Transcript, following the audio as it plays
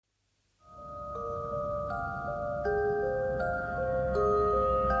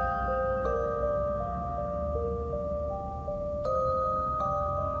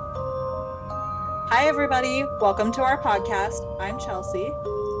Hi, everybody. Welcome to our podcast. I'm Chelsea.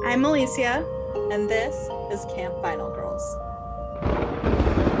 I'm Alicia. And this is Camp Vinyl Girls.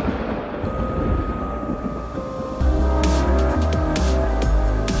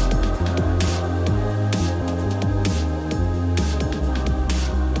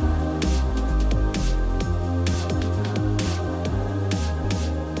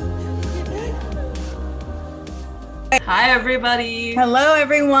 Hi, everybody. Hello,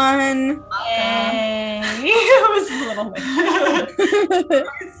 everyone. Hey. It was a little late.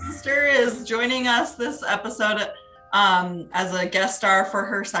 My sister is joining us this episode as a guest star for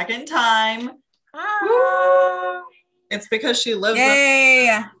her second time. Woo! It's because she lives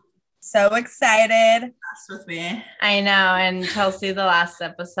Yay! So excited. with me. I know. And Chelsea, the last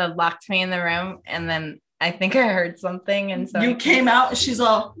episode, locked me in the room, and then I think I heard something, and so You came out. She's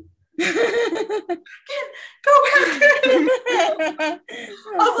all, go back. I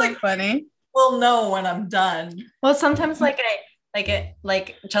was like, funny. We'll know when I'm done. Well, sometimes like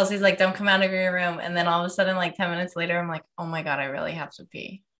Chelsea's like, don't come out of your room, and then all of a sudden, like 10 minutes later, I'm like, oh my god, I really have to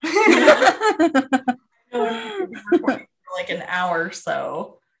pee. Recording for like an hour,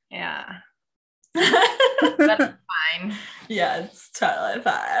 so Yeah, that's fine. yeah, it's totally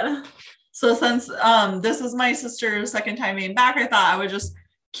fine. So since this is my sister's second time being back, I thought I would just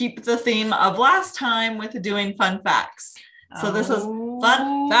keep the theme of last time with doing fun facts. So this is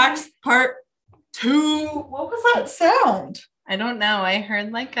fun facts part 2. What was that sound? I don't know. I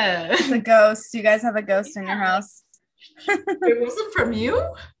heard like It's a ghost. You guys have a ghost in your house? It wasn't from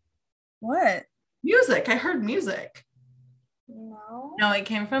you? What? Music. I heard music. No. No, it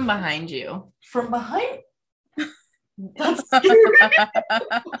came from behind you. From behind? That's scary.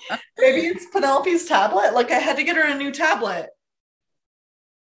 Maybe it's Penelope's tablet. Like I had to get her a new tablet.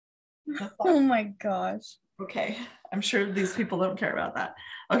 Oh my gosh. Okay, I'm sure these people don't care about that.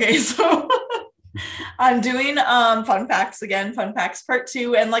 Okay, so I'm doing fun facts again, fun facts part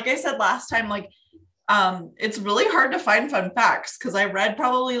 2. And like I said last time, like it's really hard to find fun facts because I read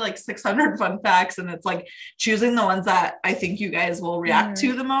probably like 600 fun facts, and it's like choosing the ones that I think you guys will react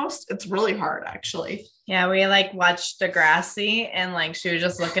to the most. It's really hard, actually. Yeah, we like watched Degrassi, and like she was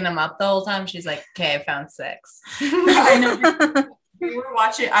just looking them up the whole time. She's like, okay, I found 6. I know. We were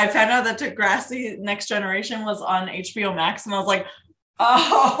watching, I found out that Degrassi Next Generation was on HBO Max, and I was like,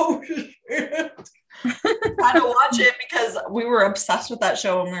 oh shit. I had to watch it because we were obsessed with that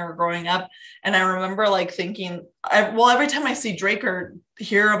show when we were growing up. And I remember like thinking, every time I see Drake or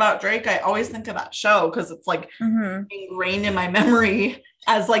hear about Drake, I always think of that show because it's like ingrained in my memory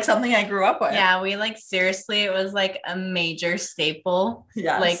as like something I grew up with. Yeah, we like seriously, it was like a major staple.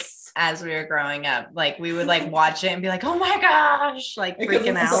 Yes. Like as we were growing up, like we would like watch it and be like, oh my gosh, like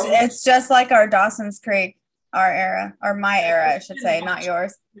freaking out. It's just like our Dawson's Creek, our era, or my era, I should say, not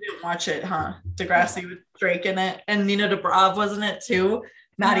yours. You didn't watch it, huh? Degrassi with Drake in it, and Nina Dobrev was in it too.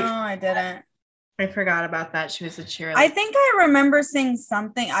 Maddie. No, I didn't. I forgot about that. She was a cheerleader. I think I remember seeing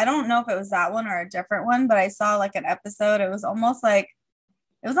something. I don't know if it was that one or a different one, but I saw like an episode. It was almost like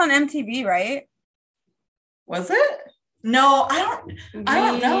it was on MTV, right? Was it? No, I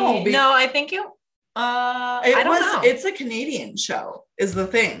don't know. No, I think I don't know. It's a Canadian show is the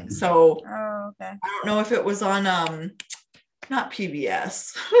thing. So Oh, okay. I don't know if it was on not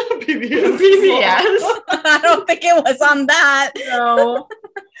PBS. PBS. I don't think it was on that. No.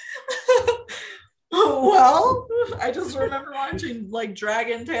 Well, I just remember watching like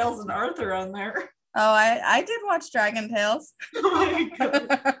Dragon Tales and Arthur on there. Oh, I did watch Dragon Tales. Oh my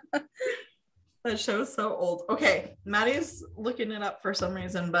God. That show's so old. Okay, Maddie's looking it up for some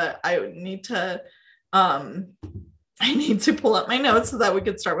reason, but I need to pull up my notes so that we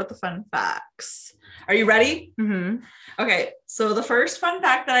could start with the fun facts. Are you ready? Mm-hmm. Okay, so the first fun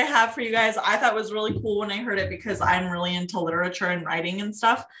fact that I have for you guys, I thought was really cool when I heard it because I'm really into literature and writing and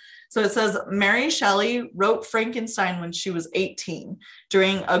stuff. So it says Mary Shelley wrote Frankenstein when she was 18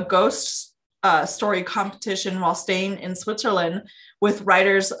 during a ghost story competition while staying in Switzerland with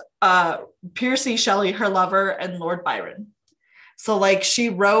writers Percy Shelley, her lover, and Lord Byron. So like she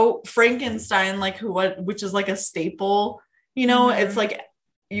wrote Frankenstein, like which is like a staple, you know, it's like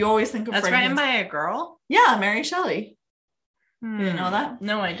you always think of That's written by a girl? Yeah, Mary Shelley. You didn't know that?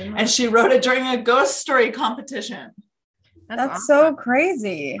 No, I didn't. And she wrote it during a ghost story competition. That's awesome. so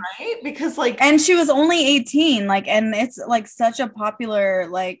crazy. Right? Because like, and she was only 18, like, and it's like such a popular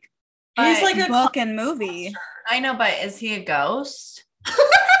like he's like a book and movie. I know, but is he a ghost? like,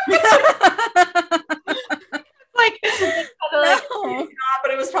 no.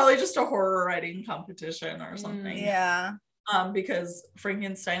 but it was probably just a horror writing competition or something. Yeah. Because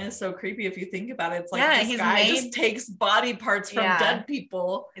Frankenstein is so creepy if you think about it. It's like Yeah, this he's guy made- just takes body parts from Yeah. dead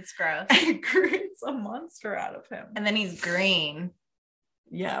people It's gross. and creates a monster out of him. And then he's green.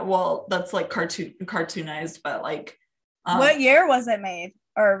 Yeah, well, that's like cartoonized, but like What year was it made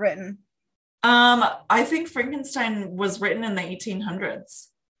or written? I think Frankenstein was written in the 1800s.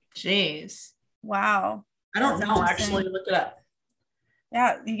 Jeez. Wow. I don't That's know, interesting. actually, look it up.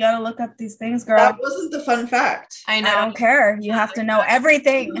 Yeah, you gotta look up these things, girl. That wasn't the fun fact. I I know. don't care. You have to know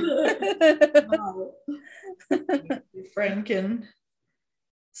everything. Wow. Frankenstein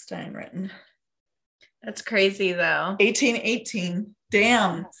written. That's crazy though. 1818.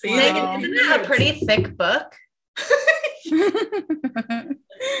 Damn. See, Wow. they Like, get isn't that a pretty thick book?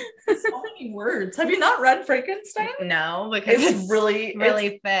 so many words. Have you not read Frankenstein? No, because It's really,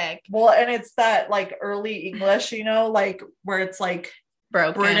 really thick. well, and it's that like early English, you know, like where it's like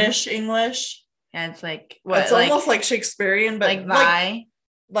Broken. British English. Yeah, it's like what? It's almost like Shakespearean, but like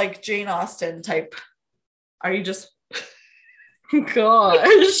like, Vi. Jane Austen type. Are you just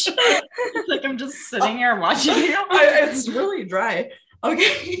gosh? Like I'm just sitting here watching you. It's really dry.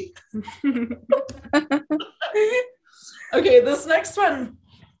 Okay. Okay, this next one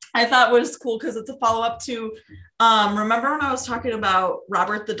I thought was cool because it's a follow-up to remember when I was talking about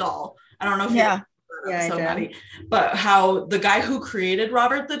Robert the Doll? I don't know if Yeah. you Yeah, I so did. Maddie, but how the guy who created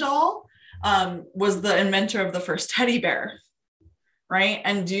Robert the Doll was the inventor of the first teddy bear. Right?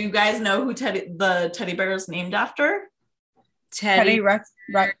 And do you guys know who the teddy bear is named after? Teddy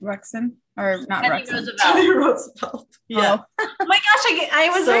Ruxpin or not Teddy Ruxpin. Roosevelt. Teddy Roosevelt. Yeah. Oh. Oh my gosh, I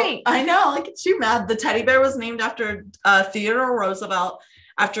was So, right. I know. Look at you, mad. The teddy bear was named after Theodore Roosevelt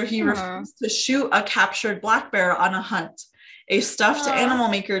after he refused to shoot a captured black bear on a hunt. A stuffed animal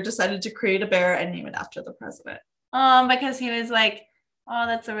maker decided to create a bear and name it after the president. Because he was like, oh,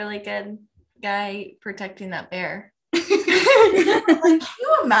 that's a really good guy protecting that bear. Like, can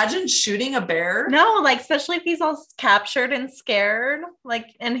you imagine shooting a bear? No, like especially if he's all captured and scared, like,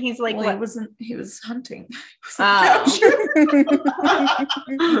 and he's like, Well, what? he was hunting. Oh.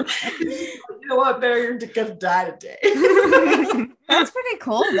 You know what, bear, you're gonna die today. That's pretty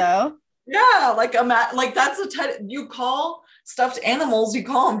cool though. Yeah, like like that's a you call stuffed animals, you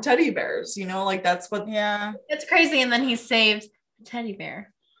call them teddy bears, you know, like that's what. Yeah. It's crazy. And then he saved a teddy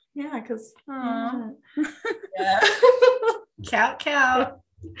bear. Yeah, because Aw. yeah. Cow.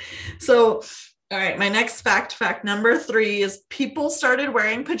 So, all right, my next fact number 3 is people started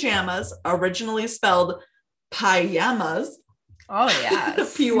wearing pajamas, originally spelled pajamas, Oh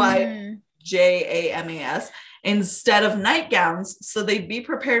yes. Pyjamas, instead of nightgowns, so they'd be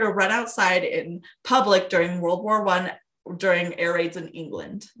prepared to run outside in public during World War I during air raids in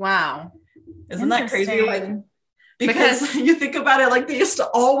England. Wow. Isn't that crazy? Like, Interesting. because you think about it, like they used to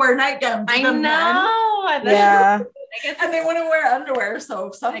all wear nightgowns. I even men, know. Yeah. I guess and they wouldn't wear underwear, so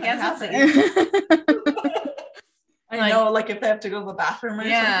if something guess it's happened. I like- know, like if they have to go to the bathroom or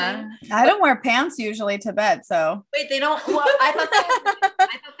yeah. something. I don't wear pants usually to bed, so Wait, they don't. Well, I thought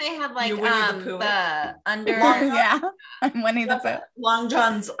they had like You Winnie the Pooh the under. yeah. I'm Winnie the Pooh. Long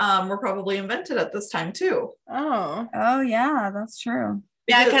johns were probably invented at this time too. Oh. Oh yeah, that's true.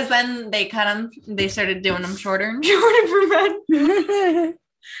 Yeah, because then they cut them. They started doing them shorter and shorter for men.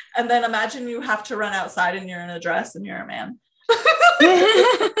 And then imagine you have to run outside and you're in a dress and you're a man.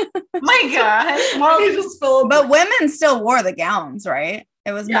 My God. Well, you just feel But women still wore the gowns, right?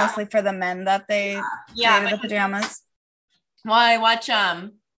 It was Yeah. mostly for the men that they Yeah. created the pajamas. Well, I watch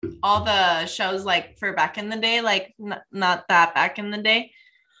all the shows like for back in the day, like not that back in the day.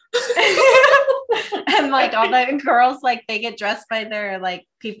 And like all the girls, like they get dressed by their like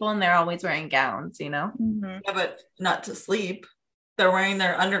people and they're always wearing gowns, you know? Mhm. Yeah, but not to sleep. They're wearing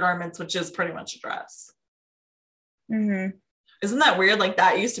their undergarments, which is pretty much a dress. Mhm. Isn't that weird? Like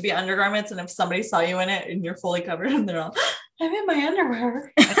that used to be undergarments, and if somebody saw you in it and you're fully covered, and they're all, "I'm in my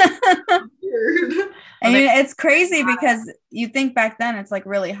underwear." Weird. And it's crazy because you think back then it's like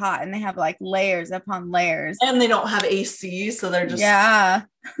really hot and they have like layers upon layers. And they don't have AC, so they're just Yeah,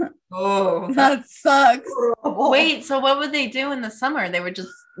 oh, that sucks. horrible. Wait, so what would they do in the summer? They would just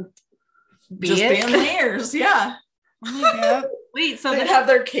just be in layers, yeah. Yep. Wait, so They'd they have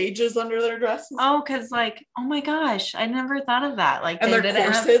their cages under their dresses because like, oh my gosh, I never thought of that. Like and they their didn't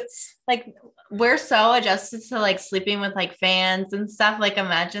have, corsets. like we're so adjusted to like sleeping with like fans and stuff. Like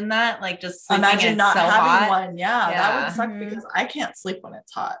imagine that, like just sleeping Imagine it's not so having hot. one. Yeah, that Yeah. would suck Mhm. because I can't sleep when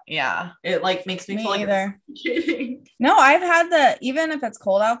it's hot. Yeah. It like makes me Me feel like either. it's suffocating. No, I've had even if it's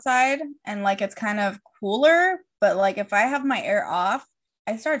cold outside and like it's kind of cooler, but like if I have my air off,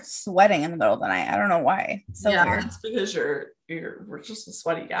 I start sweating in the middle of the night. I don't know why. It's so yeah, weird. it's because we're just a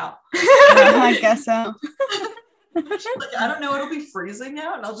sweaty gal. I guess so. Like, I don't know, it'll be freezing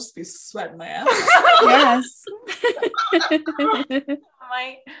out and I'll just be sweating my ass off. Yes.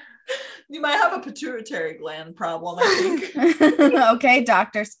 You might have a pituitary gland problem, I think. Okay,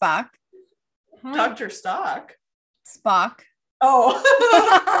 Dr. Spock. Dr. Stock. Spock. Oh.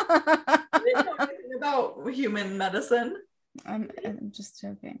 I didn't know anything about human medicine. I'm just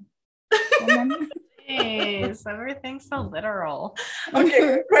joking. Jeez, everything's so literal.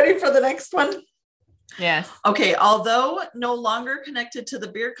 Okay, ready for the next one? Yes. Okay, although no longer connected to the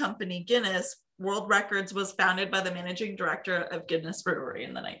beer company Guinness, World Records was founded by the managing director of Guinness Brewery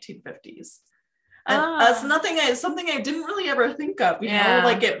in the 1950s. And that's something I didn't really ever think of, you know,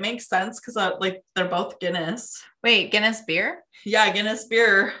 like it makes sense because like they're both Guinness. Wait, Guinness beer? Yeah, Guinness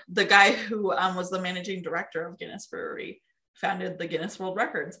beer. The guy who was the managing director of Guinness Brewery founded the Guinness World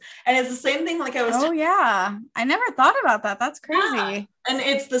Records. And it's the same thing like I was yeah. I never thought about that. That's crazy. Yeah. And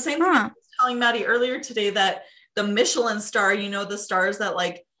it's the same thing I was telling Maddie earlier today, that the Michelin star, you know, the stars that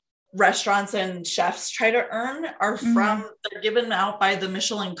like restaurants and chefs try to earn are from, they're given out by the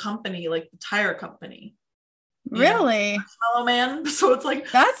Michelin company, like the tire company. Really? Marshmallow Man. So it's like,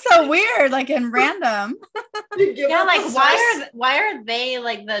 that's so weird, like in random. Yeah, like why are they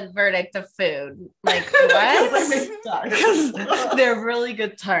like the verdict of food? Like what? Because they're really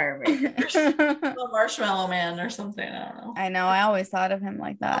good tire makers. The Marshmallow Man or something. I don't know. I know. I always thought of him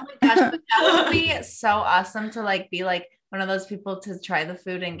like that. Oh my gosh, that would be so awesome to like be like one of those people to try the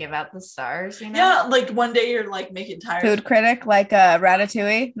food and give out the stars, you know? Yeah, like one day you're like making tires. Food critic, like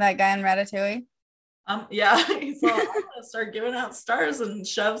Ratatouille, that guy in Ratatouille. Yeah, he's like, I'm gonna start giving out stars and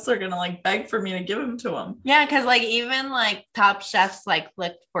chefs are gonna like beg for me to give them to him. Yeah, because like even like top chefs like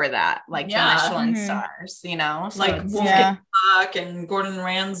look for that, like the Michelin stars, you know? So like Wolfgang Puck and Gordon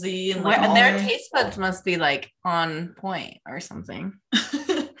Ramsay and like their taste buds must be like on point or something.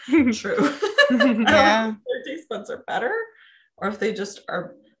 True. Yeah. Their taste buds are better, or if they just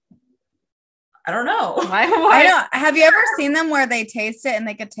are. I don't know. Why? I don't. Have you ever seen them where they taste it and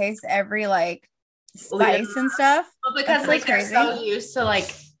they could taste every like spice and stuff? Well, because like they're so used to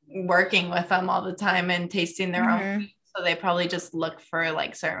like working with them all the time and tasting their own food, so they probably just look for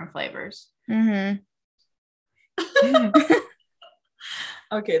like certain flavors. Okay,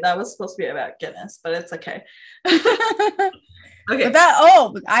 that was supposed to be about Guinness, but it's okay. Okay. But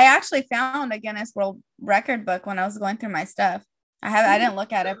I actually found a Guinness World Record book when I was going through my stuff. I didn't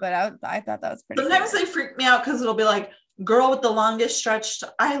look at it, but I thought that was pretty. Sometimes they freak me out because it'll be like girl with the longest stretched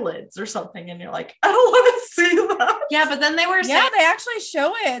eyelids or something, and you're like, I don't want to see that. Yeah, but then they were saying, they actually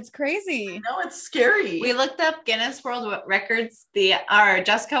show it. It's crazy. No, it's scary. We looked up Guinness World Records. Our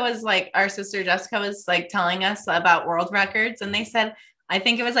sister Jessica was like telling us about world records, and they said I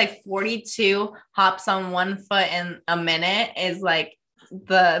think it was like 42 hops on 1 foot in a minute is like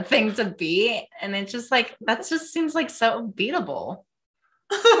the thing to beat, and it's just like that just seems like so beatable.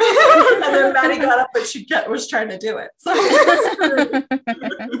 And then Maddie got up and she was trying to do it. So I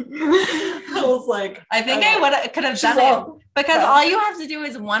was like, I think I could have done it because all you have to do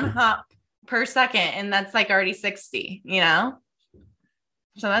is 1 hop per second, and that's like already 60, you know?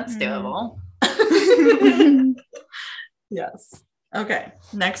 So that's doable. Yes. Okay.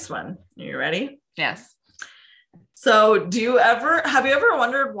 Next one. Are you ready? Yes. So have you ever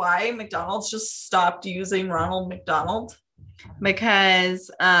wondered why McDonald's just stopped using Ronald McDonald? Because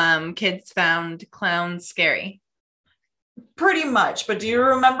kids found clowns scary. Pretty much. But do you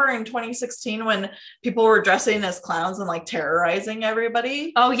remember in 2016 when people were dressing as clowns and like terrorizing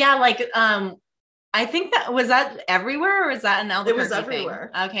everybody? Oh yeah, like I think that was that everywhere, or was that an Albuquerque? It was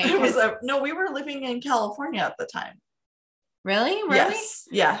everywhere. Thing? Okay. No, we were living in California at the time. Really? Yes.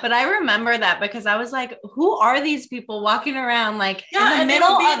 Yeah. But I remember that because I was like, who are these people walking around like in the middle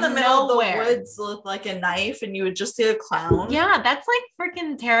of the woods with like a knife, and you would just see a clown? Yeah, that's like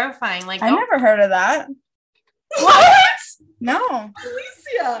freaking terrifying. Like I never heard of that. What? No.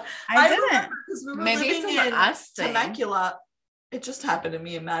 Alicia. I didn't. Because we were Maybe living it's in us thing. Temecula. It just happened to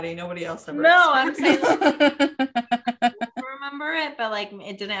me and Maddie. Nobody else ever. No, I'm saying I remember it, but like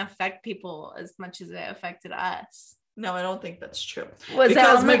it didn't affect people as much as it affected us. No, I don't think that's true.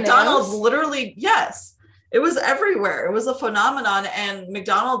 Because McDonald's literally, yes, it was everywhere. It was a phenomenon, and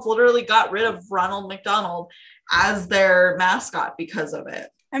McDonald's literally got rid of Ronald McDonald as their mascot because of it.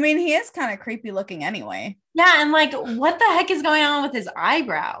 I mean, he is kind of creepy looking anyway. Yeah, and like, what the heck is going on with his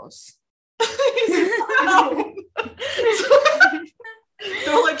eyebrows?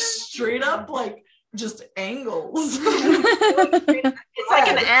 They're like straight up, like just angles. It's like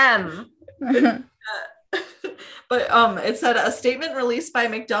an M. But it said a statement released by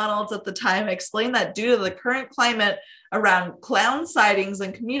McDonald's at the time explained that due to the current climate around clown sightings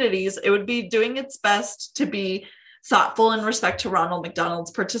in communities, it would be doing its best to be thoughtful in respect to Ronald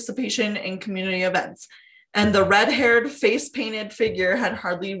McDonald's participation in community events. And the red-haired, face-painted figure had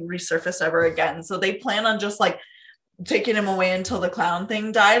hardly resurfaced ever again. So they plan on just like taking him away until the clown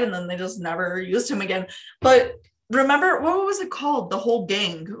thing died, and then they just never used him again. But remember, what was it called? The whole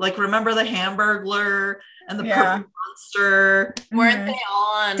gang. Like, remember the Hamburglar and the Purple Monster? Weren't they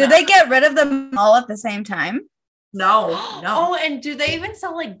all on? Did they get rid of them all at the same time? No. Oh, and do they even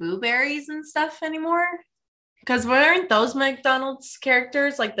sell like Boo Berries and stuff anymore? Because weren't those McDonald's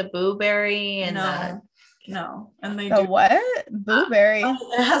characters like the Boo Berry and no. And they the do what? Boo Berry.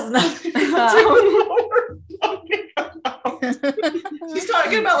 It has nothing to do with what we're talking about. She's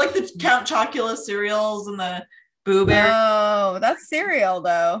talking about like the Count Chocula cereals and the Boo Berry. Oh, that's cereal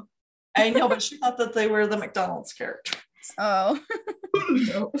though. I know, but she thought that they were the McDonald's characters. Oh.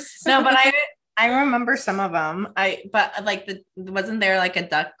 No, but I remember some of them. But like wasn't there like a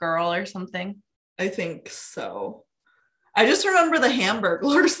duck girl or something? I think so. I just remember the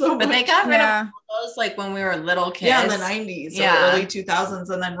Hamburglar so But much. they got rid of those like when we were little kids. Yeah, in the 90s or early 2000s.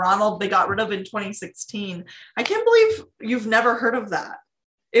 And then Ronald, they got rid of in 2016. I can't believe you've never heard of that.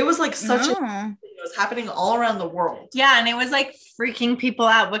 It was like such a thing. It was happening all around the world. Yeah, and it was like freaking people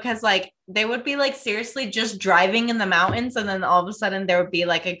out because like they would be like seriously just driving in the mountains, and then all of a sudden there would be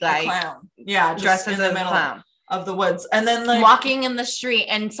like a guy clown. Yeah, dressed as a middle clown of the woods, and then like walking in the street,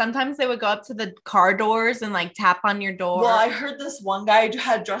 and sometimes they would go up to the car doors and like tap on your door. Well, I heard this one guy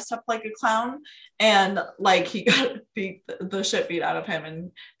had dressed up like a clown, and like he got the shit beat out of him,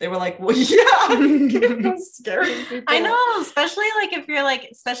 and they were like, well, yeah, scary people. I know, especially like if you're like,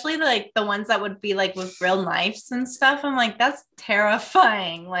 especially like the ones that would be like with real knives and stuff. I'm like, that's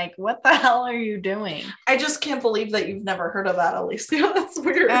terrifying. Like, what the hell are you doing? I just can't believe that you've never heard of that, Alicia. That's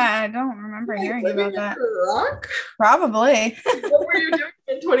weird. I don't remember hearing about that. Rock? Probably. What were you doing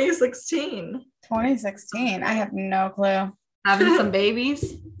in 2016? 2016. I have no clue. Having some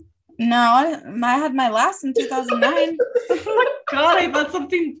babies? No, I had my last in 2009. Oh my God, I thought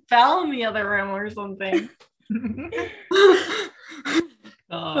something fell in the other room or something.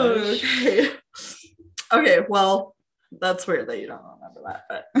 Okay, well, that's weird that you don't remember that,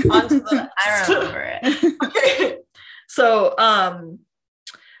 but on to the next. I remember it. Okay, so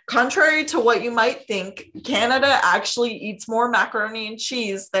contrary to what you might think, Canada actually eats more macaroni and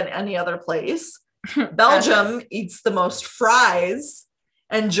cheese than any other place. Belgium eats the most fries,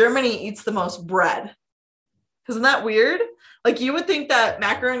 and Germany eats the most bread. Isn't that weird? Like, you would think that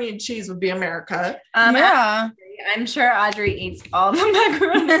macaroni and cheese would be America. Yeah. I'm sure Audrey eats all the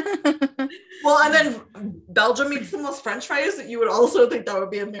macaroni. Well, and then Belgium eats the most French fries. You would also think that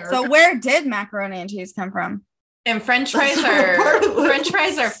would be America. So where did macaroni and cheese come from? And French fries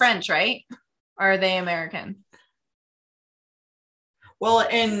are French, right? Or are they American? Well,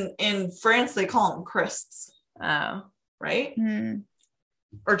 in France, they call them crisps. Oh. Right? Hmm.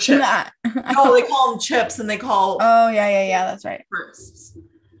 Or chips. Oh, they call them chips, and they call Oh, yeah, that's right. crisps.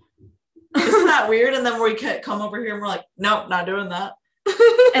 Isn't that weird? And then we come over here and we're like, nope, not doing that.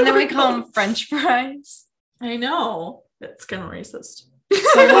 And then we call them French fries. I know. It's kind of racist.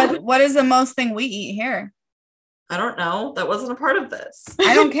 So what is the most thing we eat here? I don't know. That wasn't a part of this.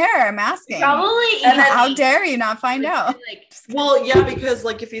 I don't care. I'm asking. Probably. And how dare you not find out? Like, Well, yeah, because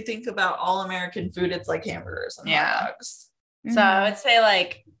like if you think about all American food, it's like hamburgers and hot dogs. so I would say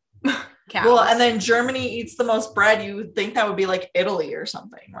like cows. Well, and then Germany eats the most bread. You would think that would be like Italy or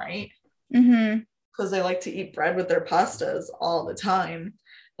something, right? Mm-hmm. Because they like to eat bread with their pastas all the time.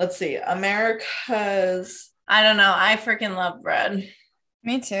 Let's see. America's. I don't know. I freaking love bread.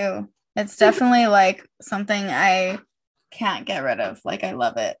 Me too. It's definitely like something I can't get rid of. Like, I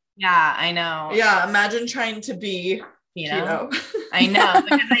love it. Yeah, I know. Yeah, imagine trying to be Keto. keto. I know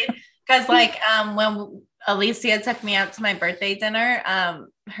because like when Alicia took me out to my birthday dinner,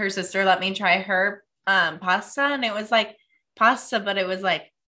 her sister let me try her pasta, and it was like pasta, but it was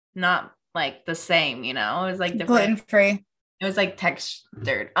like not like the same, you know. It was like different. Gluten free. It was like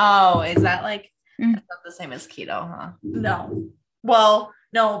textured. Oh, is that like Mm. that's not the same as keto, huh? No. Well,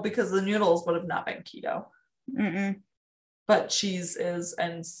 no, because the noodles would have not been keto. Mm-mm. But cheese is,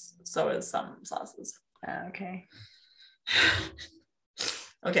 and so is some sauces. Okay.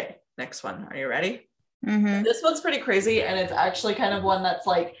 Okay, next one. Are you ready? Mm-hmm. This one's pretty crazy, and it's actually kind of one that's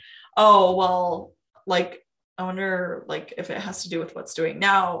like, oh, well, like, I wonder like if it has to do with what's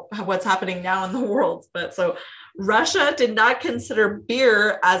happening now in the world. But so Russia did not consider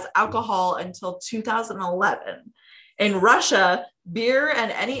beer as alcohol until 2011. In Russia, beer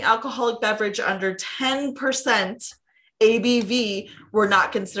and any alcoholic beverage under 10% ABV were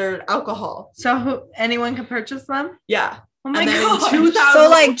not considered alcohol. So anyone can purchase them? Yeah. Oh my And then god. in 2000, So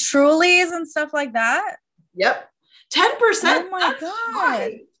like Trulies and stuff like that. yep. 10%. Oh my That's God.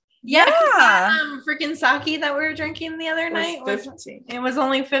 high. Yeah. 'Cause Yeah. that, freaking sake that we were drinking the other night was 15. it was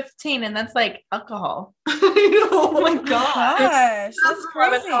only 15, and that's like alcohol. Oh my God. Gosh, that's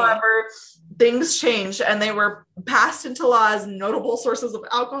 2011, crazy. however, things changed and they were passed into law as notable sources of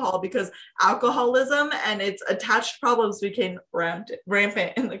alcohol because alcoholism and its attached problems became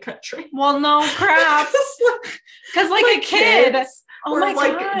rampant in the country. Well, no crap. Because like a kid. kids Oh were my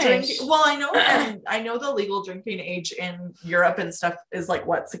like gosh. drinking. Well, I know, and I know the legal drinking age in Europe and stuff is like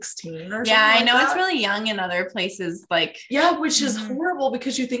what, 16 or something. Yeah, I like know it's that? really young in other places. Like, Yeah, which is Mhm. horrible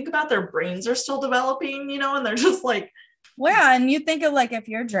because you think about their brains are still developing, and they're just like, Well, yeah, and you think of like if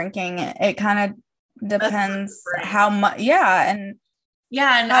you're drinking, it kind of depends brain. how much, yeah, and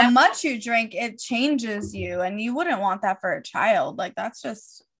yeah, and how much you drink, it changes you, and you wouldn't want that for a child. Like that's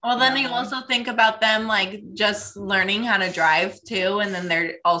just well, then you Yeah. also think about them like just learning how to drive too, and then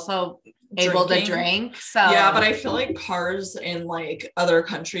they're also able to Drinking. drink. So Yeah, but I feel like cars in like other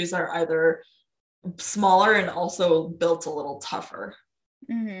countries are either smaller and also built a little tougher.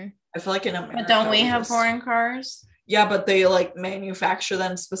 Mhm. I feel like in America. But don't we have just- foreign cars? Yeah, but they like manufacture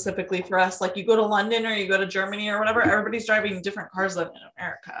them specifically for us. Like you go to London or you go to Germany or whatever, everybody's driving different cars than in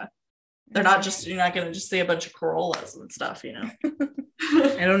America. They're not just, you're not going to just see a bunch of Corollas and stuff,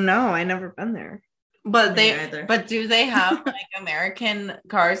 I don't know. I never been there. But Me neither. but do they have like American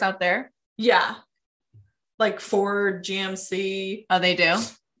cars out there? Yeah. Like Ford, GMC. Oh, they do.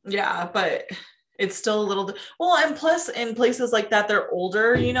 Yeah, but it's still a little, well, and plus in places like that, they're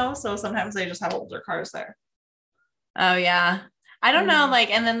older, so sometimes they just have older cars there. Oh yeah. I don't know, Mhm.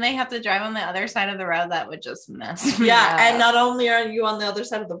 like, and then they have to drive on the other side of the road. That would just mess me Yeah, up. and not only are you on the other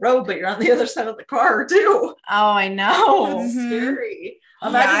side of the road, but you're on the other side of the car too. Oh, I know. It's Mhm. scary. Yeah,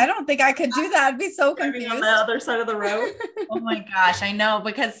 Imagine I don't think I could do that. I'd be so driving confused. on the other side of the road. Oh my gosh, I know,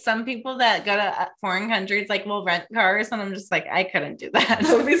 because some people that go to foreign countries like will rent cars, and I'm just like, I couldn't do that.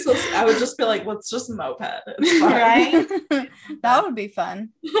 That would be so. I would just be like, let's just moped. It's fine. Right? That would be fun.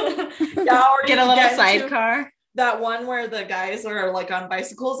 Yeah, or Get you a little into sidecar. That one where the guys are like on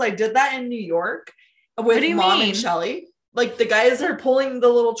bicycles. I did that in New York with do you Mom mean? and Shelly. Like the guys are pulling the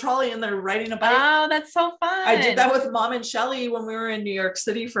little trolley and they're riding a bike. Oh, that's so fun. I did that with Mom and Shelly when we were in New York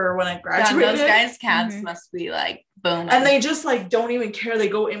City for when I God, graduated. those guys' calves Mhm. must be like booming. And they just like don't even care. They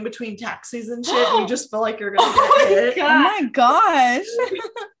go in between taxis and shit. And you just feel like you're gonna Oh get my hit. Oh God. my gosh.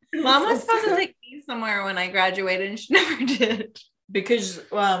 Mom was So supposed to scary. take me somewhere when I graduated, and she never did. Because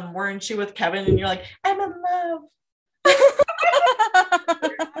weren't you with Kevin and you're like, I'm in love.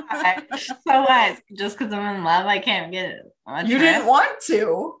 So what? Just because I'm in love, I can't get it. You didn't want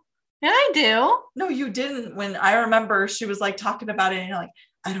to. Yeah, I do. No, you didn't. When I remember she was like talking about it and you're like,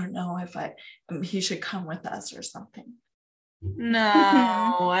 I don't know if he should come with us or something. No,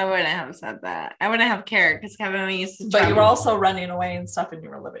 I wouldn't have said that. I wouldn't have cared because Kevin and me used to. But you travel. were also running away and stuff and you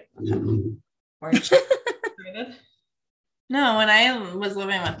were living with him. Weren't you? No, when I was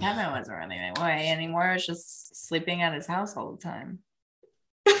living with Kevin, I wasn't running away anymore. I was just sleeping at his house all the time.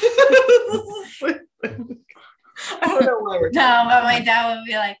 I don't know why we're No, talking but about my that. dad would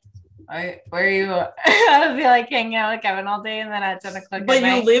be like, where are you? I would be like hanging out with Kevin all day, and then at 10 o'clock But at you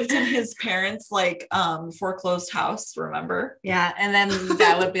night. lived in his parents' like foreclosed house, remember? Yeah, and then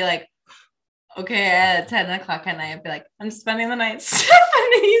Dad would be like, okay, at 10 o'clock at night, I'd be like, I'm spending the night.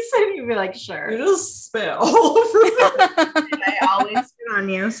 And he'd be like, You sure. just spit all over me. I always spit on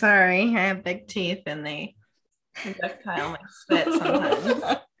you. Sorry, I have big teeth, and they projectile my spit sometimes.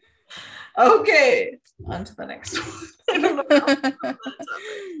 Okay, on to the next one. I don't know how to put that topic.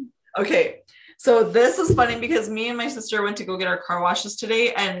 Okay, so this is funny because me and my sister went to go get our car washes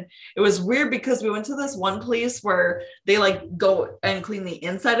today, and it was weird because we went to this one place where they like go and clean the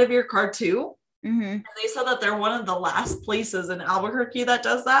inside of your car too. Mhm. And they said that they're one of the last places in Albuquerque that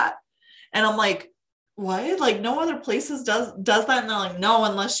does that. And I'm like, what? Like no other places does that? And they're like, no,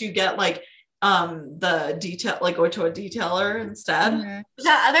 unless you get like the detail, like go to a detailer instead. Mhm. The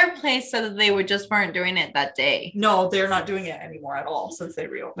other place said that they weren't doing it that day. No, they're not doing it anymore at all since they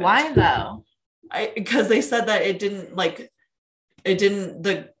reopened. Why though? Because they said that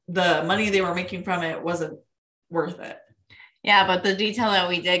the money they were making from it wasn't worth it. Yeah, but the detail that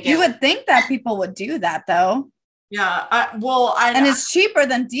we did get. You would think that people would do that though. Yeah, And it's cheaper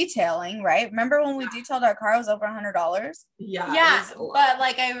than detailing, right? Remember when we detailed our car, it was over $100? yeah, yeah, it was a lot. but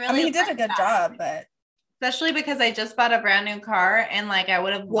like I really I mean, he did a like good that. job, but Especially because I just bought a brand new car, and like I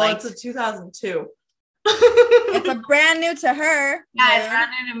would have Well, liked. it's a 2002. it's a brand new to her. Yeah, it's dude.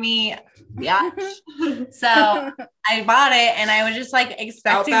 brand new to me. Yeah. So I bought it, and I was just like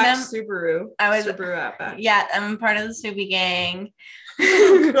expecting Outback them. Subaru. I was- Subaru Outback. Yeah, I'm part of the Subi gang.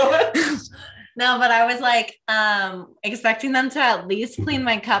 Go ahead. No, but I was like expecting them to at least clean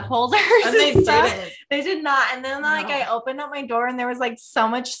my cup holders. And they stuff. didn't. They did not. And then like No. I opened up my door and there was like so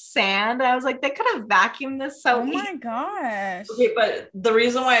much sand. I was like, they could have vacuumed this so Oh my gosh. Okay, but the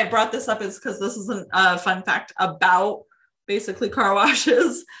reason why I brought this up is because this is a fun fact about basically car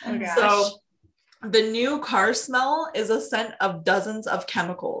washes. Oh gosh. So the new car smell is a scent of dozens of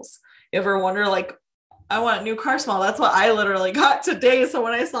chemicals. You ever wonder, like, I want a new car smell? That's what I literally got today. So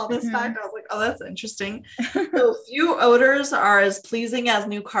when I saw this fact, I was like, oh, that's interesting. So few odors are as pleasing as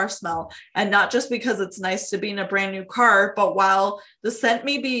new car smell. And not just because it's nice to be in a brand new car, but while the scent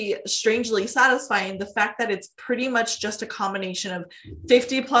may be strangely satisfying, the fact that it's pretty much just a combination of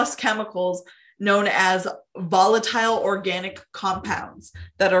 50 plus chemicals known as volatile organic compounds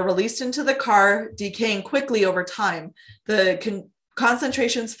that are released into the car, decaying quickly over time. The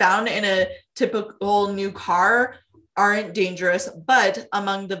concentrations found in a typical new car aren't dangerous, but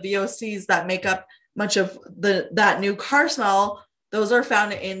among the VOCs that make up much of that new car smell, those are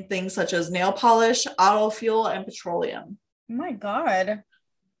found in things such as nail polish, auto fuel, and petroleum. Oh my God.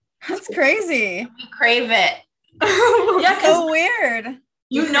 That's crazy. we crave it. Yeah, So weird.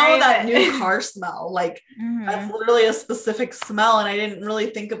 you You know crave that it. new car smell, like Mhm. that's literally a specific smell. And I didn't really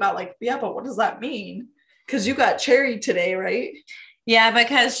think about like, yeah, but what does that mean? Because you got cherry today, right? Yeah,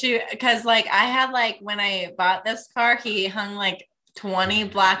 because like I had like when I bought this car, he hung like 20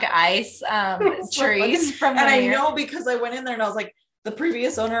 black ice trees from And I there. know because I went in there and I was like, the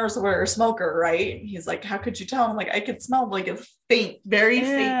previous owners were a smoker, right? He's like, how could you tell? I'm like, I could smell like a faint, very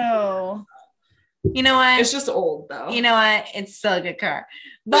faint. Ew. You know what? It's just old though. You know what? It's still a good car.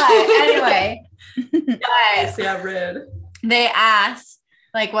 But anyway, Yes, yeah, red. they asked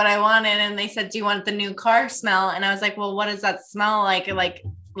like what I wanted and they said, do you want the new car smell? And I was like, well, what does that smell like?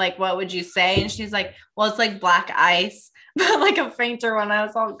 Like what would you say? And she's like, well, it's like black ice, but like a fainter one. I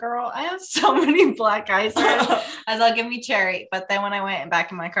was all, girl, I have so many black ice. I was like, give me cherry. But then when I went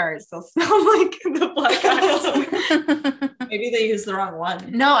back in my car, it still smelled like the black ice. Maybe they used the wrong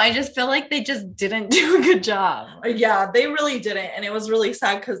one. No, I just feel like they just didn't do a good job. Yeah, they really didn't. And it was really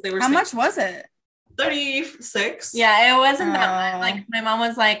sad because they were How saying much was it? 36. Yeah, it wasn't that Oh. much. Like my mom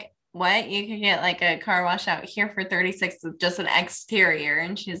was like, what? You could get like a car wash out here for 36 with just an exterior.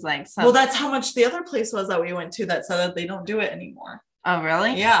 And she's like, so Well, that's how much the other place was that we went to that said that they don't do it anymore. oh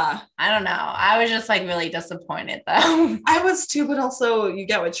really? Yeah, I don't know. I was just like really disappointed though. I was too, but also you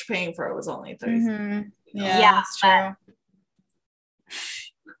get what you're paying for. It was only 30. Mhm. Yeah, Yeah, that's true.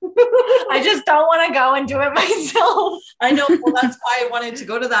 I just don't want to go and do it myself. I know. Well, that's why I wanted to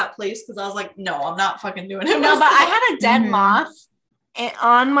go to that place because I was like, no, I'm not fucking doing it. No, but I myself. had a dead Mhm. moth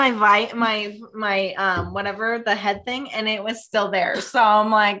on my my whatever the head thing, and it was still there. So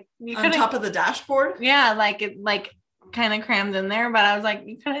I'm like, you on could top of the dashboard. yeah, like it like kind of crammed in there, but I was like,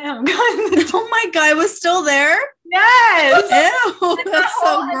 you couldn't have gotten the Oh my God, it was still there? yes. Ew, And that's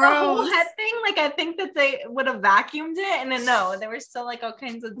so and the whole gross. head thing, like I think that they would have vacuumed it, and then no, there were still like all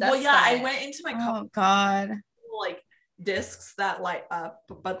kinds of dust. Well, yeah, on I it. went into my couple Oh God. like discs that light up,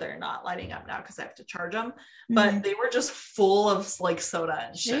 but they're not lighting up now because I have to charge them. But Mhm. they were just full of like soda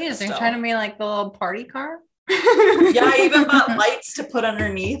and shit. Jeez, they're still. trying to be like the little party car. Yeah, I even bought lights to put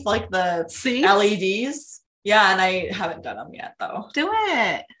underneath like the See, LEDs. Yeah, and I haven't done them yet though. do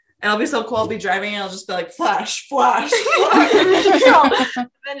it. It'll be so cool. I'll be driving and I'll just be like, flash, flash, flash.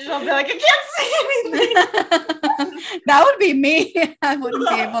 Then she'll be like, I can't see anything. That would be me. I wouldn't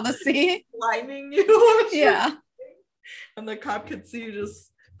be able to see. Blinding you. Yeah. And the cop could see you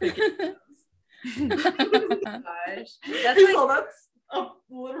just Gosh, that's that's like, so that's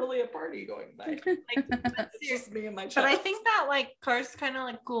literally a party going by. like It's just me and my but child. I think that like car's kind of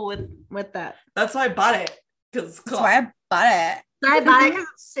like cool with that. That's why I bought it. Because That's why I bought it. I bought it because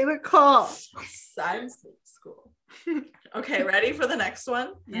it's super cool. I'm school. Okay, ready for the next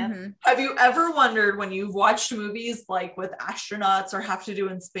one? Yeah. Mhm. Have you ever wondered when you've watched movies like with astronauts or have to do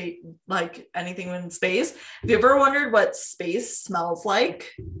in space, like anything in space? Have you ever wondered what space smells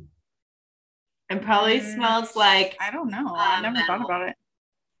like? It probably Mm. smells like I don't know. I never thought metal. about it.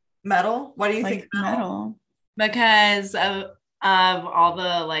 Metal? What do you Like think? metal. because of all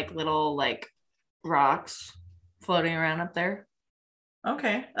the like little like rocks floating around up there.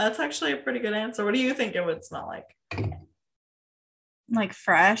 Okay, that's actually a pretty good answer. What do you think it would smell like? Like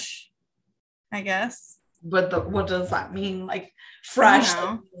fresh, I guess. But what does that mean? Like fresh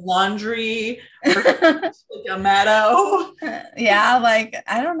know. like laundry or like a meadow? Yeah, like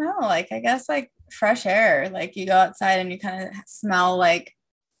I don't know. Like I guess like fresh air. Like you go outside and you kind of smell like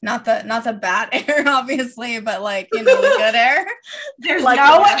Not the bad air, obviously, but like, you know, the good air. There's Like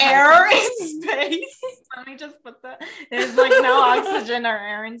no air air in space. Let me just put that. There's like no oxygen or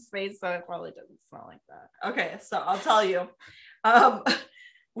air in space, so it probably doesn't smell like that. Okay, so I'll tell you.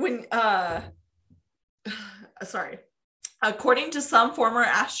 When sorry. According to some former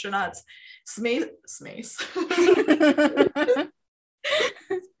astronauts, space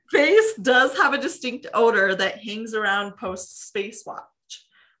does have a distinct odor that hangs around post space walk.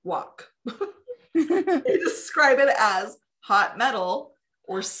 They describe it as hot metal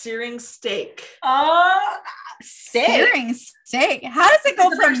or searing steak. Steak. Searing steak. How does it go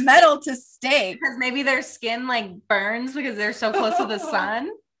from metal to steak? Because maybe their skin like burns because they're so close to the sun.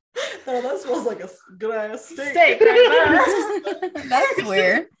 Oh, that smells like a good ass steak. Right That's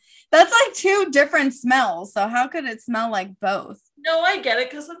weird. That's like two different smells. So how could it smell like both? No, I get it,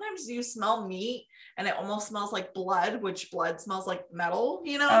 because sometimes you smell meat and it almost smells like blood, which blood smells like metal,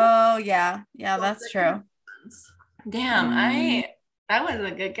 you know? Oh yeah. Yeah, So that's that true. makes sense. Damn, that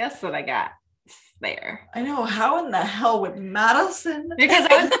was a good guess that I got there. I know. How in the hell would Madison? Because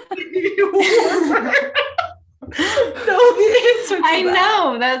I was No, the answer to I that.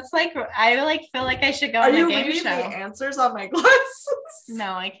 know. That's like I like feel like I should go Are on a you game reading show. the answers on my glasses?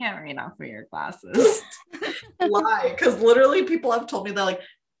 No, I can't read off of your glasses. Lie, because literally people have told me they're like,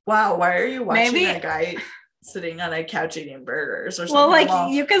 "Wow, why are you watching Maybe- a guy sitting on a couch eating burgers or something?" Well, like Well,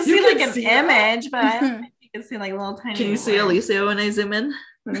 you can see can like an see that. image, but I don't think you can see like little tiny. can you see words. Alicia when I zoom in?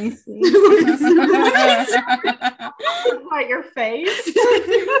 Let me see. Can What your face?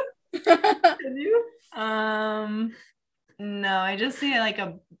 you? No, I just see like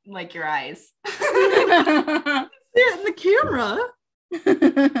your eyes. See it in the camera.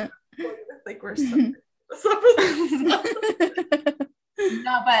 I think we're so.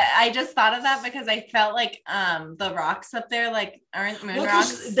 No, but I just thought of that because I felt like the rocks up there like aren't moon Well,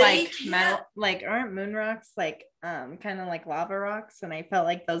 'cause rocks they like can't- metal like aren't moon rocks like kind of like lava rocks, and I felt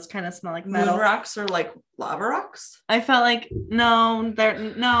like those kind of smell like metal. Moon rocks are like lava rocks. I felt like no, I'm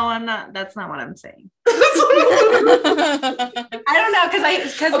not. That's not what I'm saying. I don't know because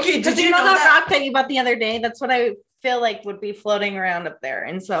Okay, did you you know know that that- rock that you bought the other day? That's what I feel like would be floating around up there,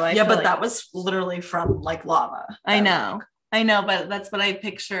 and so I Yeah, feel but like- that was literally from like lava. I know, but that's what I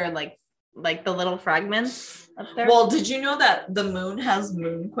picture like the little fragments up there. Well, did you know that the moon has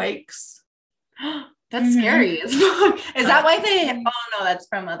moonquakes? That's Mhm. scary as fuck. Is that why they? Oh no, that's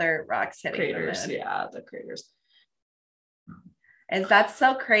from other rocks hitting Craters, the moon. yeah, the craters. Is that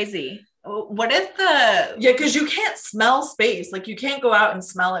so crazy? What if the? Yeah, because you can't smell space. Like you can't go out and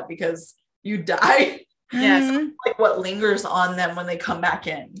smell it because you die. Yes. Mhm. Like what lingers on them when they come back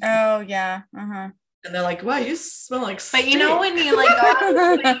in, Oh yeah. Uh-huh. and they're like, "Wow, you smell like." But you know steak." when you like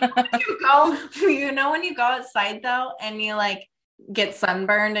when you go outside though, and you like get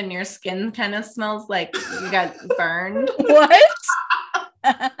sunburned, and your skin kind of smells like you got burned. What?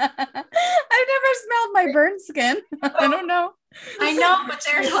 I've never smelled my burnt skin. I don't know. I know, but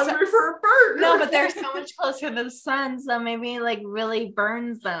You're there's hungry for a burger. no, but they're so much closer to the sun, so maybe it, like really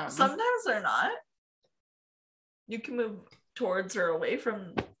burns them. sometimes they're not. You can move towards or away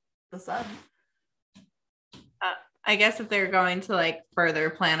from the sun. I guess if they're going to like further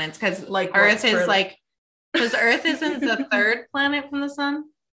planets, because Like Earth what's is further? like, because Earth isn't the third planet from the sun.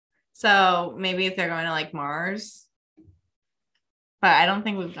 So maybe if they're going to like Mars, but I don't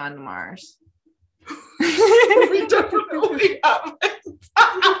think we've gone to Mars. We definitely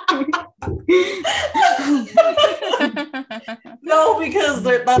No, because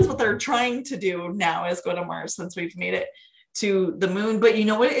that's what they're trying to do now is go to Mars since we've made it to the moon. But you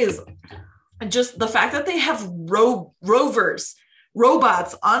know what is just the fact that they have robots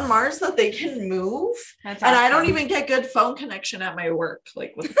on Mars that they can move. That's And I don't awesome. even get good phone connection at my work.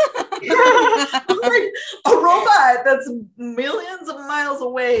 Like with like, a robot that's millions of miles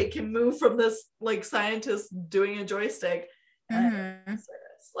away can move from this like scientist doing a joystick. Mhm.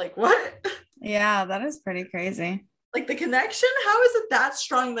 Like what? Yeah, that is pretty crazy. Like the connection, how is it that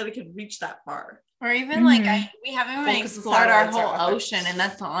strong that it can reach that far? Or even like Mhm. we haven't even Focus the explored our satellites are whole up. ocean, and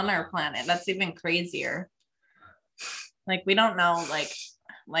that's on our planet. That's even crazier. Like we don't know,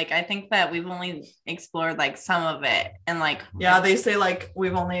 like I think that we've only explored like some of it, and like Yeah, they say like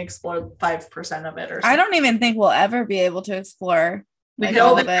we've only explored 5% of it or something. I don't even think we'll ever be able to explore like Because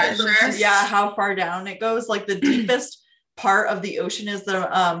all of of the it. pressure. Yeah, how far down it goes. Like the deepest part of the ocean is the